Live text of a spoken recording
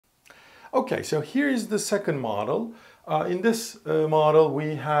Okay, so here is the second model. In this model,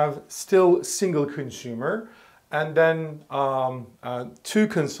 we have still single consumer and then two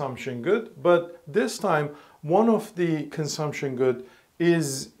consumption good, but this time one of the consumption good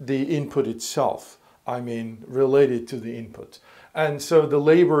is the input itself. I mean, related to the input. And so the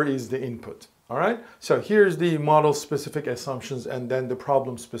labor is the input. All right, so here's the model specific assumptions and then the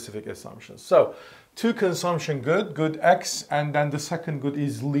problem specific assumptions. So two consumption good, good X, and then the second good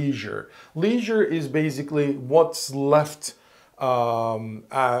is leisure. Leisure is basically what's left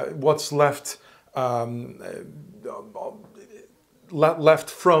left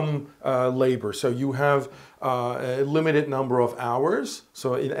from labor. So you have a limited number of hours,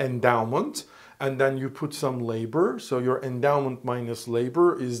 so in endowment, and then you put some labor. So your endowment minus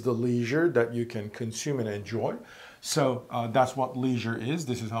labor is the leisure that you can consume and enjoy. So that's what leisure is.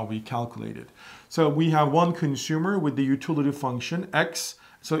 This is how we calculate it. So we have one consumer with the utility function X.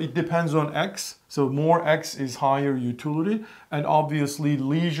 So it depends on X. So more X is higher utility. And obviously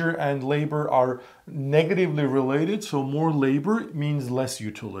leisure and labor are negatively related. So more labor means less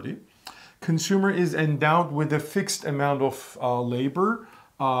utility. Consumer is endowed with a fixed amount of labor.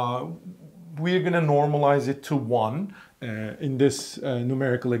 We're going to normalize it to 1. In this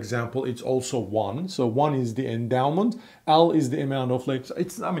numerical example, it's also 1. So 1 is the endowment. L is the amount of labor.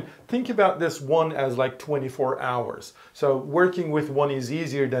 I mean, think about this 1 as like 24 hours. So working with 1 is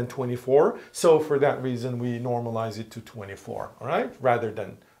easier than 24. So for that reason, we normalize it to 24, all right? Rather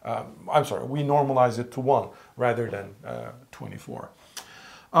than, we normalize it to 1 rather than 24.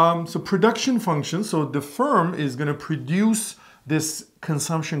 So production function, so the firm is going to produce this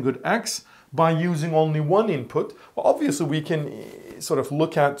consumption good X by using only one input. Well, obviously we can sort of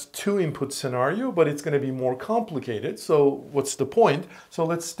look at two input scenario, but it's going to be more complicated. So what's the point? So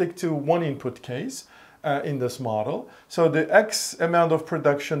let's stick to one input case in this model. So the X amount of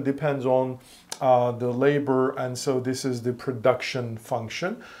production depends on the labor, and so this is the production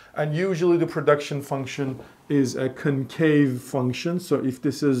function. And usually the production function is a concave function. So if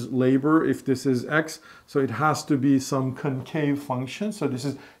this is labor, if this is X, so it has to be some concave function. So this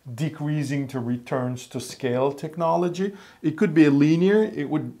is decreasing to returns to scale technology. It could be a linear. It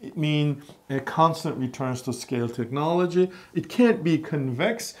would mean a constant returns to scale technology. It can't be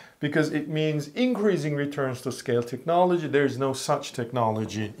convex because it means increasing returns to scale technology. There's no such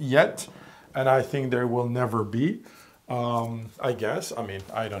technology yet, and I think there will never be. I guess, I mean,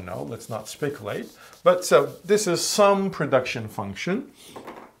 I don't know, let's not speculate. But so this is some production function.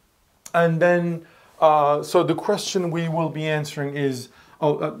 And then, so the question we will be answering is,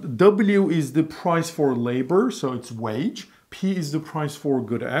 W is the price for labor, so it's wage. P is the price for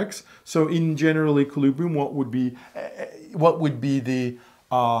good X. So in general equilibrium, what would be the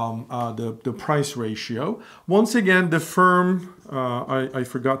price ratio? Once again, the firm, I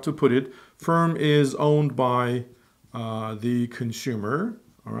forgot to put it, firm is owned by the consumer,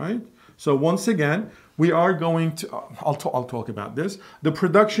 all right? So once again, we are going to, I'll talk about this. The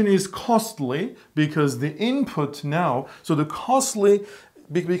production is costly because the input now, so the costly,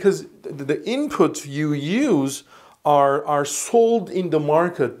 because the input you use are sold in the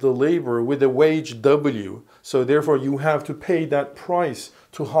market, the labor, with a wage W. So therefore you have to pay that price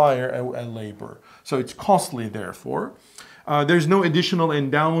to hire a labor. So it's costly therefore. There's no additional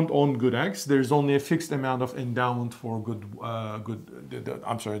endowment on good X. There's only a fixed amount of endowment for the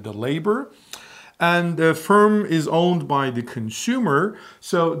labor. And the firm is owned by the consumer.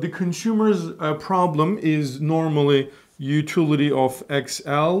 So the consumer's problem is normally utility of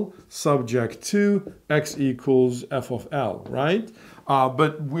XL subject to X equals F of L, right?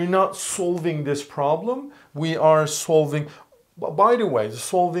 But we're not solving this problem. We are solving, by the way,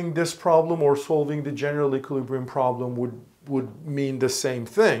 solving this problem or solving the general equilibrium problem would mean the same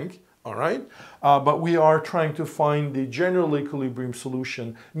thing, all right? But we are trying to find the general equilibrium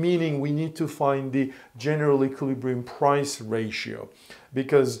solution, meaning we need to find the general equilibrium price ratio.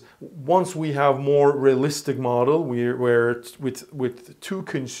 Because once we have more realistic model where with two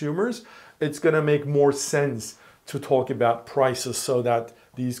consumers, it's gonna make more sense to talk about prices so that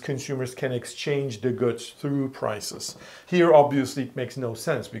these consumers can exchange the goods through prices. Here, obviously, it makes no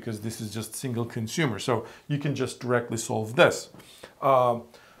sense because this is just single consumer. So you can just directly solve this.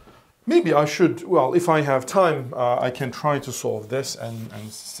 Maybe I should, well, if I have time, I can try to solve this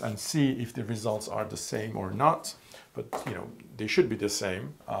and see if the results are the same or not. But, you know, they should be the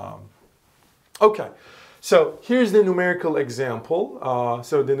same. Okay. So here's the numerical example.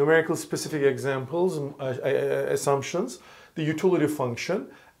 So the numerical specific examples, assumptions, the utility function,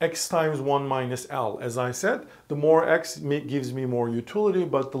 x times 1 minus L. As I said, the more x gives me more utility,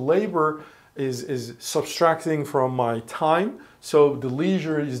 but the labor is subtracting from my time. So the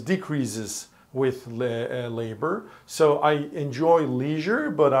leisure is decreases with labor. So I enjoy leisure,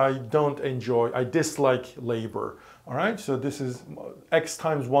 but I dislike labor. All right, so this is x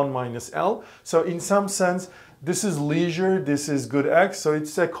times 1 minus L. So in some sense, this is leisure, this is good x, so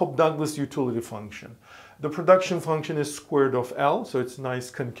it's a Cobb-Douglas utility function. The production function is square root of L, so it's a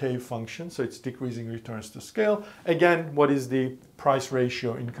nice concave function, so it's decreasing returns to scale. Again, what is the price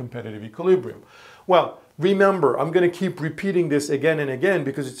ratio in competitive equilibrium? Well, remember, I'm going to keep repeating this again and again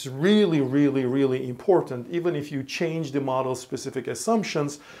because it's really, really, really important. Even if you change the model-specific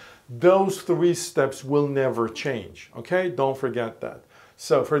assumptions, those 3 steps will never change, okay? Don't forget that.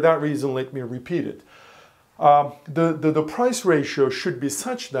 So for that reason, let me repeat it. The price ratio should be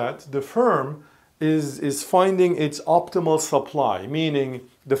such that the firm is finding its optimal supply, meaning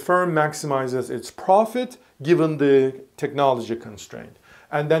the firm maximizes its profit given the technology constraint.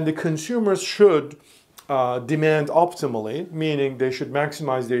 And then the consumers should demand optimally, meaning they should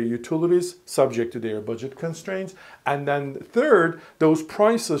maximize their utilities subject to their budget constraints. And then third, those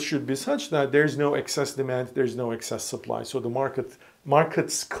prices should be such that there's no excess demand, there's no excess supply. So the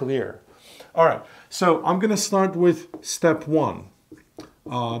market's clear. All right, so I'm going to start with step 1,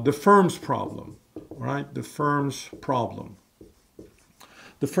 the firm's problem. Right, the firm's problem.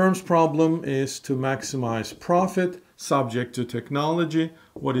 The firm's problem is to maximize profit subject to technology.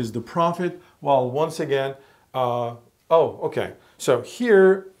 What is the profit? Well, once again, okay. So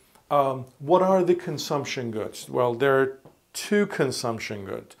here, what are the consumption goods? Well, there are 2 consumption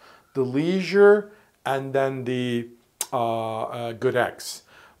goods, the leisure and then the good X.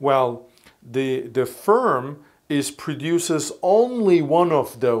 Well, the firm produces only one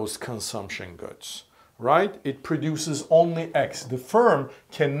of those consumption goods, right? It produces only X. The firm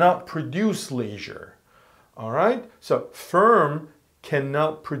cannot produce leisure, all right? So firm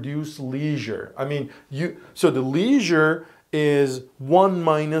cannot produce leisure. I mean, so the leisure is 1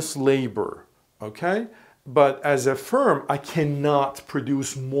 minus labor, okay? But as a firm, I cannot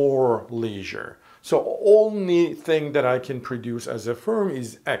produce more leisure. So only thing that I can produce as a firm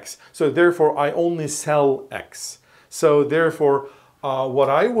is X. So therefore, I only sell X. So therefore, what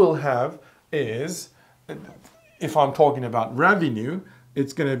I will have is, if I'm talking about revenue,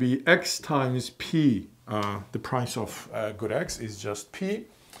 it's going to be X times P. The price of good X is just P.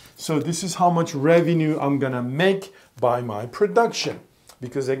 So this is how much revenue I'm going to make by my production.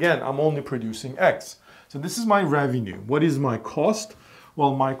 Because again, I'm only producing X. So this is my revenue. What is my cost?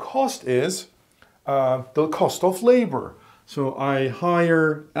 Well, my cost is the cost of labor. So I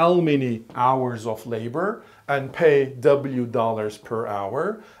hire L many hours of labor and pay W dollars per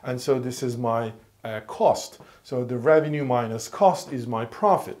hour. And so this is my cost. So the revenue minus cost is my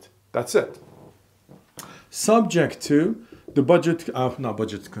profit. That's it. Subject to the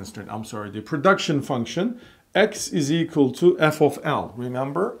the production function, X is equal to F of L,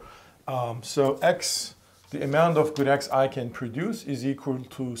 remember? So X, the amount of good X I can produce is equal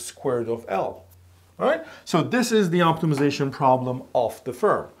to square root of L. All right? So this is the optimization problem of the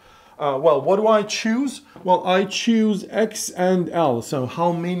firm. Well, what do I choose? Well, I choose X and L. So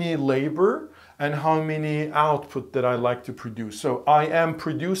how many labor and how many output that I like to produce. So I am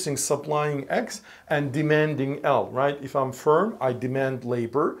producing, supplying X and demanding L, right? If I'm firm, I demand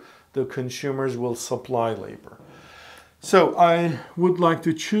labor. The consumers will supply labor. So I would like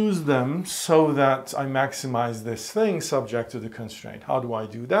to choose them so that I maximize this thing subject to the constraint. How do I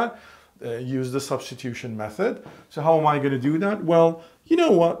do that? Use the substitution method. So how am I going to do that? Well, you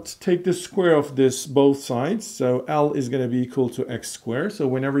know what? Take the square of this both sides. So L is going to be equal to X squared. So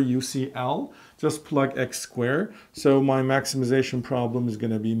whenever you see L, just plug X squared. So my maximization problem is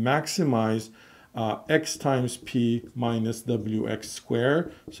going to be maximize X times P minus WX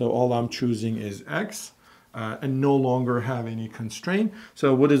squared. So all I'm choosing is X. And no longer have any constraint.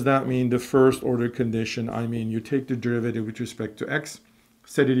 So what does that mean? The first order condition, I mean, you take the derivative with respect to X,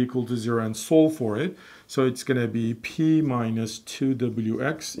 set it equal to 0 and solve for it. So it's going to be P minus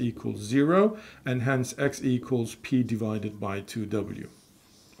 2WX equals 0, and hence X equals P divided by 2W.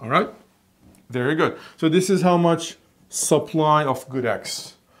 All right? Very good. So this is how much supply of good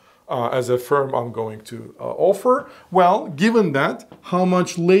X as a firm I'm going to offer. Well, given that, how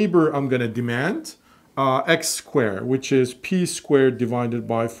much labor I'm going to demand? X squared, which is P squared divided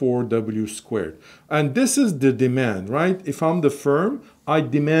by 4W squared. And this is the demand, right? If I'm the firm, I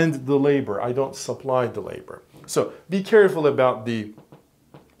demand the labor. I don't supply the labor. So be careful about the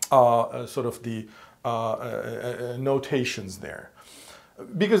notations there.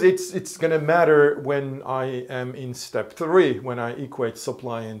 Because it's going to matter when I am in step 3, when I equate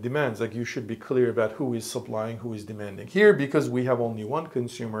supply and demands. Like, you should be clear about who is supplying, who is demanding. Here, because we have only one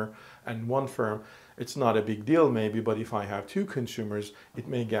consumer and one firm, it's not a big deal maybe, but if I have two consumers, it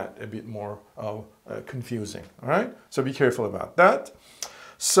may get a bit more confusing, all right? So be careful about that.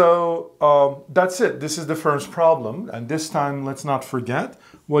 So that's it. This is the firm's problem. And this time, let's not forget,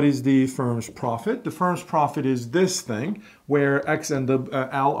 what is the firm's profit? The firm's profit is this thing where X and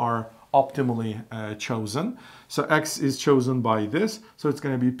L are optimally chosen. So X is chosen by this. So it's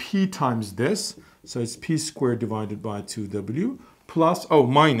going to be P times this. So it's P squared divided by 2W plus,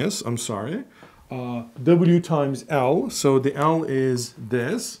 minus, I'm sorry, W times L. So the L is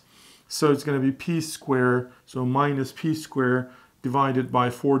this. So it's going to be P squared, so minus P squared divided by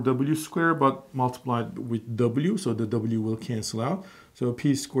 4W squared, but multiplied with W, so the W will cancel out. So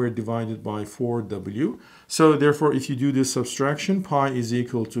P squared divided by 4W. So therefore, if you do this subtraction, pi is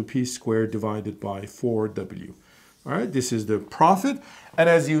equal to P squared divided by 4W. All right, this is the profit. And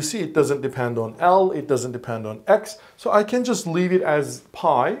as you see, it doesn't depend on L, it doesn't depend on X. So I can just leave it as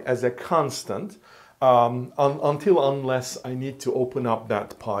pi, as a constant, unless I need to open up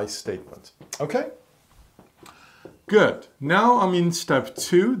that pi statement. Okay? Good. Now I'm in step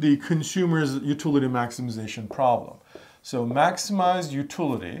 2, the consumer's utility maximization problem. So maximize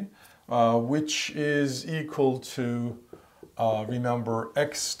utility, which is equal to, remember,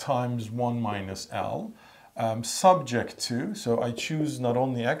 X times 1 minus L, subject to, so I choose not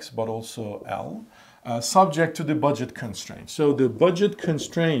only X but also L, subject to the budget constraint. So the budget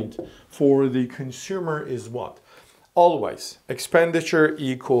constraint for the consumer is what? Always expenditure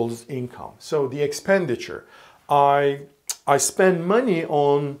equals income. So the expenditure, I spend money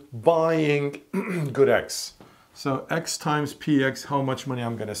on buying good X. So X times PX, how much money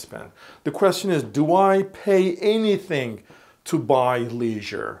I'm going to spend. The question is, do I pay anything to buy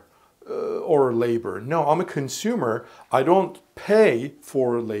leisure or labor? No, I'm a consumer. I don't pay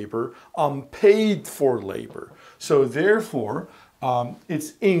for labor. I'm paid for labor. So therefore,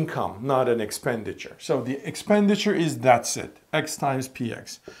 it's income, not an expenditure. So the expenditure is, that's it, X times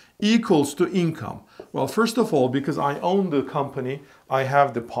PX equals to income. Well, first of all, because I own the company, I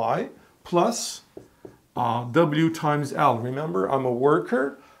have the pi plus W times L. Remember, I'm a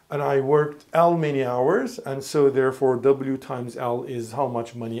worker and I worked L many hours, and so therefore W times L is how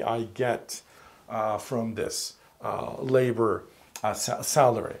much money I get from this labor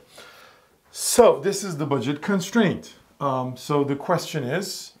salary. So this is the budget constraint. So the question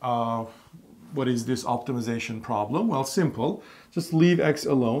is, what is this optimization problem? Well, simple. Just leave X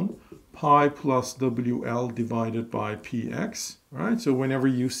alone. Pi plus WL divided by PX, right? So whenever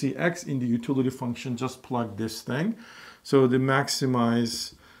you see X in the utility function, just plug this thing. So the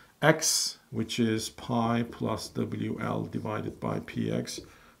maximize X, which is pi plus WL divided by PX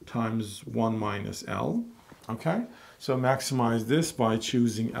times 1 minus L, okay? So maximize this by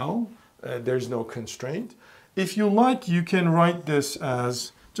choosing L. There's no constraint. If you like, you can write this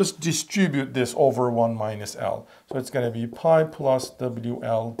as, just distribute this over 1 minus L. So it's going to be pi plus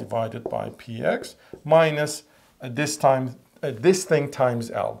WL divided by PX minus this thing times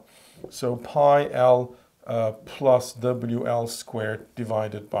L. So pi L plus WL squared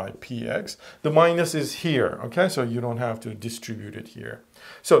divided by PX. The minus is here, okay? So you don't have to distribute it here.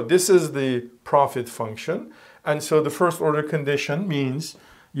 So this is the profit function. And so the first order condition means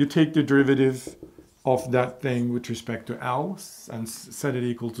you take the derivative of that thing with respect to L and set it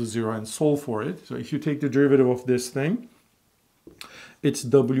equal to 0 and solve for it. So if you take the derivative of this thing, it's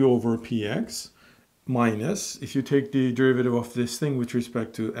W over PX minus, if you take the derivative of this thing with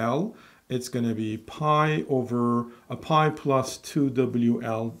respect to L, it's going to be pi over a pi plus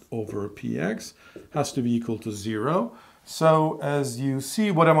 2WL over PX has to be equal to 0. So as you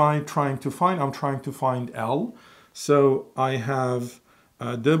see, what am I trying to find? I'm trying to find L. So I have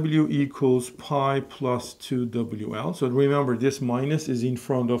W equals pi plus 2WL. So remember, this minus is in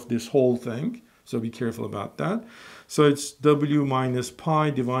front of this whole thing. So be careful about that. So it's W minus pi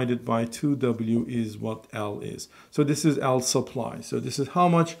divided by 2W is what L is. So this is L supply. So this is how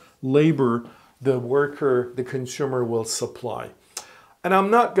much labor the worker, the consumer will supply. And I'm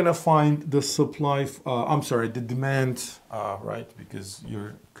not going to find the supply, the demand, right? Because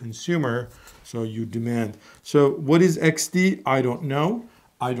you're consumer, so you demand. So what is XD? I don't know.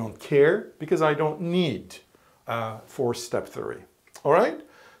 I don't care because I don't need for step 3. All right?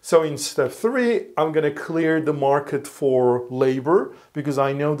 So in step 3, I'm going to clear the market for labor because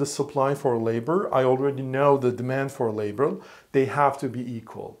I know the supply for labor. I already know the demand for labor. They have to be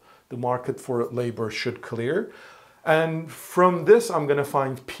equal. The market for labor should clear. And from this, I'm going to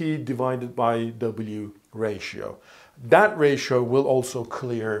find P divided by W ratio. That ratio will also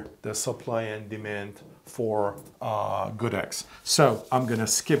clear the supply and demand for good X. So I'm going to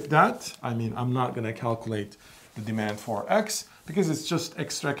skip that. I mean, I'm not going to calculate the demand for X because it's just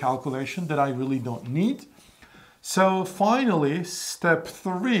extra calculation that I really don't need. So finally, step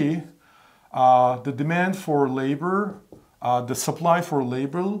 3, the demand for labor, the supply for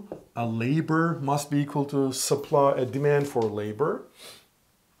labor, labor must be equal to demand for labor.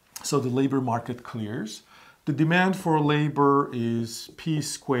 So the labor market clears. The demand for labor is P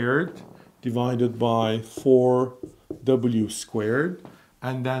squared divided by 4W squared.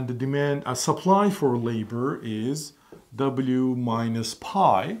 And then the supply for labor is W minus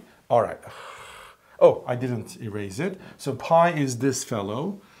pi. All right. Oh, I didn't erase it. So pi is this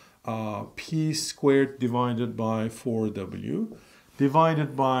fellow, P squared divided by 4W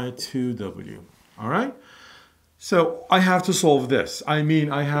divided by 2W. All right? So I have to solve this. I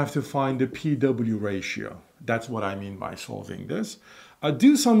mean, I have to find the PW ratio. That's what I mean by solving this.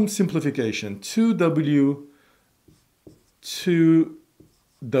 Do some simplification. 2W,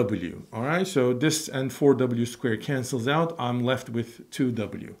 2W. All right? So this and 4W squared cancels out. I'm left with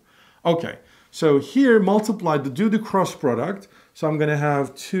 2W. Okay. So here, do the cross product. So I'm going to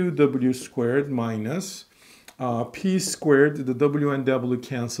have 2W squared minus P squared. The W and W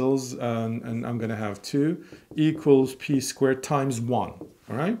cancels, and I'm going to have 2 equals P squared times 1. All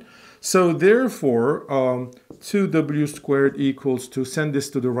right? So therefore, 2W squared equals to, send this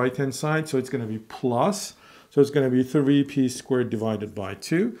to the right-hand side, so it's going to be plus. So it's going to be 3P squared divided by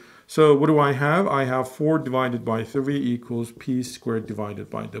 2. So what do I have? I have 4 divided by 3 equals P squared divided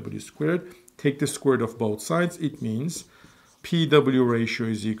by W squared. Take the square root of both sides. It means PW ratio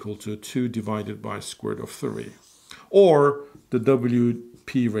is equal to 2 divided by square root of 3. Or the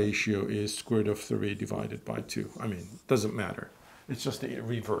WP ratio is square root of 3 divided by 2. I mean, it doesn't matter. It's just the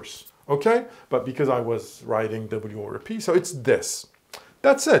reverse. Okay? But because I was writing W over P, so it's this.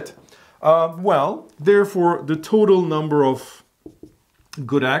 That's it. Well, therefore, the total number of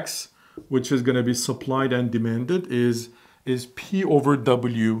good X, which is going to be supplied and demanded, is P over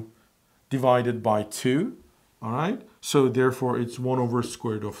W divided by 2, all right? So therefore, it's 1 over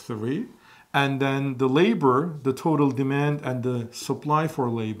square root of 3. And then the labor, the total demand and the supply for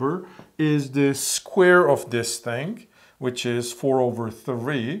labor is the square of this thing, which is 4 over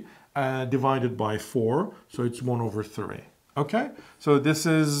 3 divided by 4. So it's 1 over 3, okay? So this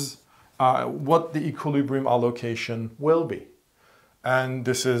is what the equilibrium allocation will be. And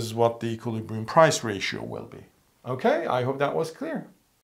this is what the equilibrium price ratio will be. Okay, I hope that was clear.